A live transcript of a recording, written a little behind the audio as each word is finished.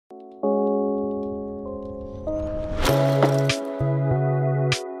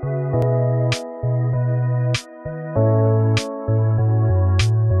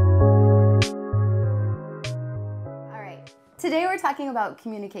about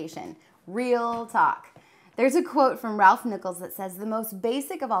communication. Real talk. There's a quote from Ralph Nichols that says, "The most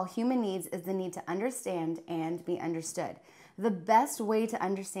basic of all human needs is the need to understand and be understood. The best way to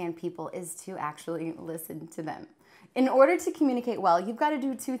understand people is to actually listen to them." In order to communicate well, you've got to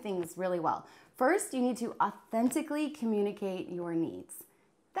do two things really well. First, you need to authentically communicate your needs.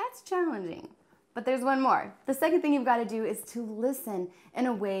 That's challenging, but there's one more. The second thing you've got to do is to listen in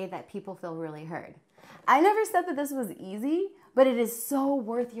a way that people feel really heard. I never said that this was easy, but it is so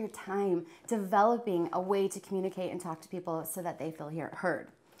worth your time developing a way to communicate and talk to people so that they feel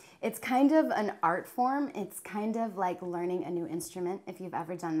heard. It's kind of an art form. It's kind of like learning a new instrument, if you've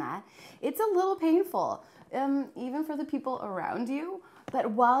ever done that. It's a little painful, even for the people around you.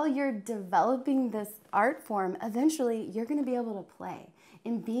 But while you're developing this art form, eventually you're going to be able to play.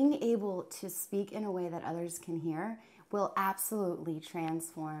 And being able to speak in a way that others can hear will absolutely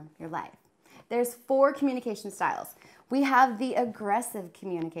transform your life. There's 4 communication styles. We have the aggressive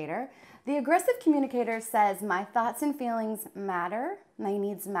communicator. The aggressive communicator says, "My thoughts and feelings matter, my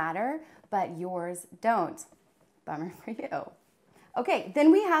needs matter, but yours don't." Bummer for you. Okay,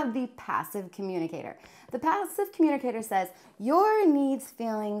 then we have the passive communicator. The passive communicator says, "Your needs,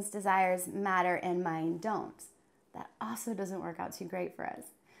 feelings, desires matter, and mine don't." That also doesn't work out too great for us.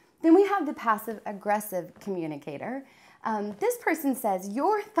 Then we have the passive aggressive communicator. This person says,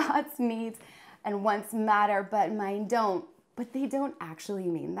 "Your thoughts, needs, and wants matter, but mine don't." But they don't actually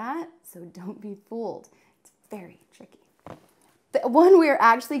mean that, so don't be fooled. It's very tricky. The one we're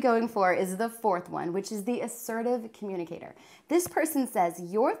actually going for is the 4th one, which is the assertive communicator. This person says,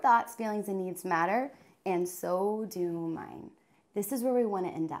 "Your thoughts, feelings, and needs matter, and so do mine." This is where we want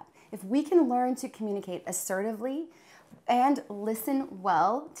to end up. If we can learn to communicate assertively and listen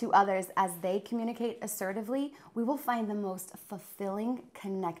well to others as they communicate assertively, we will find the most fulfilling,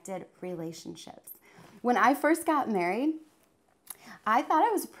 connected relationships. When I first got married, I thought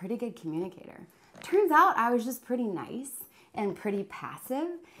I was a pretty good communicator. Turns out I was just pretty nice and pretty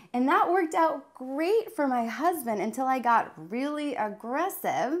passive, and that worked out great for my husband until I got really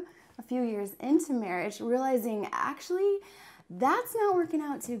aggressive a few years into marriage, realizing actually that's not working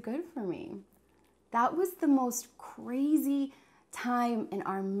out too good for me. That was the most crazy time in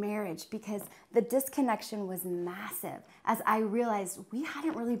our marriage because the disconnection was massive as I realized we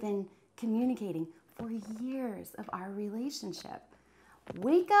hadn't really been communicating for years of our relationship.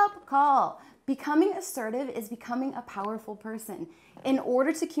 Wake up call. Becoming assertive is becoming a powerful person. In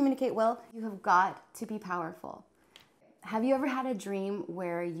order to communicate well, you have got to be powerful. Have you ever had a dream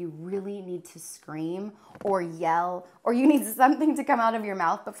where you really need to scream or yell or you need something to come out of your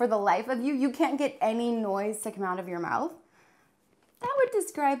mouth, but for the life of you, you can't get any noise to come out of your mouth? That would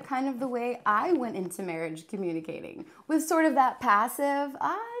describe kind of the way I went into marriage communicating, with sort of that passive,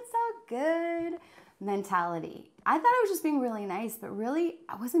 it's all good mentality. I thought I was just being really nice, but really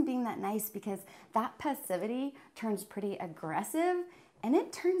I wasn't being that nice because that passivity turns pretty aggressive and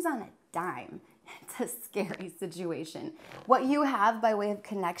it turns on a dime. It's a scary situation. What you have by way of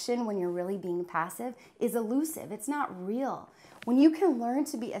connection when you're really being passive is elusive. It's not real. When you can learn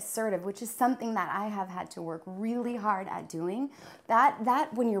to be assertive, which is something that I have had to work really hard at doing,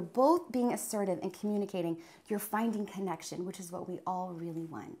 that when you're both being assertive and communicating, you're finding connection, which is what we all really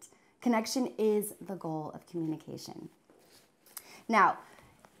want. Connection is the goal of communication. Now,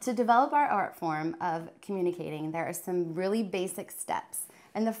 to develop our art form of communicating, there are some really basic steps.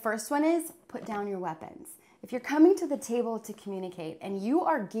 And the first one is put down your weapons. If you're coming to the table to communicate and you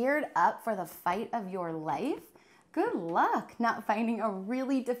are geared up for the fight of your life, good luck not finding a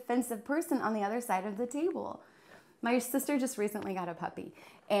really defensive person on the other side of the table. My sister just recently got a puppy,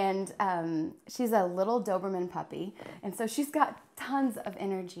 and she's a little Doberman puppy, and so she's got tons of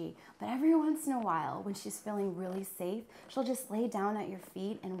energy. But every once in a while, when she's feeling really safe, she'll just lay down at your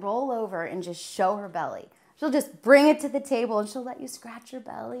feet and roll over and just show her belly. She'll just bring it to the table and she'll let you scratch your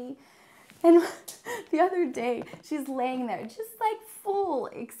belly. And the other day, she's laying there just like full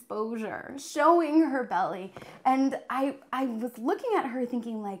exposure, showing her belly. And I was looking at her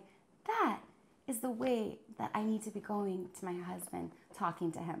thinking like, that is the way that I need to be going to my husband,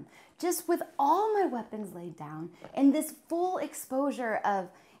 talking to him. Just with all my weapons laid down and this full exposure of,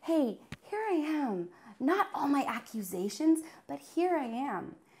 hey, here I am. Not all my accusations, but here I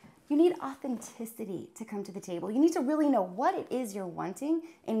am. You need authenticity to come to the table. You need to really know what it is you're wanting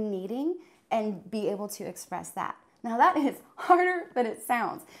and needing and be able to express that. Now that is harder than it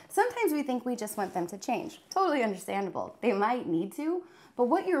sounds. Sometimes we think we just want them to change. Totally understandable. They might need to, but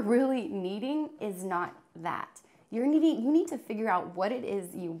what you're really needing is not that. You need to figure out what it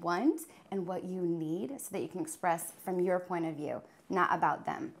is you want and what you need so that you can express from your point of view, not about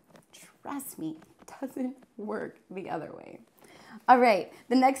them. Trust me, it doesn't work the other way. All right,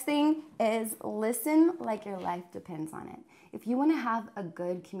 the next thing is listen like your life depends on it. If you want to have a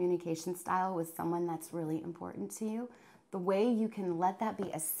good communication style with someone that's really important to you, the way you can let that be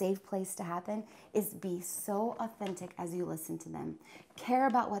a safe place to happen is be so authentic as you listen to them. Care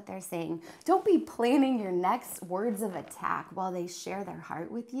about what they're saying. Don't be planning your next words of attack while they share their heart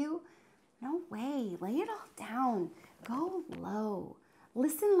with you. No way. Lay it all down. Go low.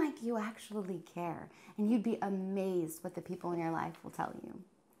 Listen like you actually care, and you'd be amazed what the people in your life will tell you.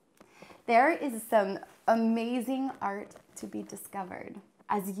 There is some amazing art to be discovered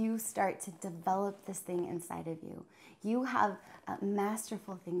as you start to develop this thing inside of you. You have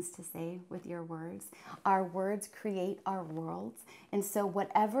masterful things to say with your words. Our words create our worlds. And so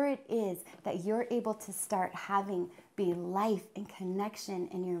whatever it is that you're able to start having be life and connection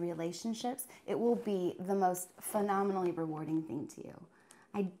in your relationships, it will be the most phenomenally rewarding thing to you.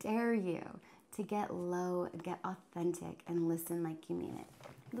 I dare you to get low, get authentic, and listen like you mean it.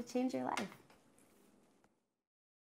 It'll change your life.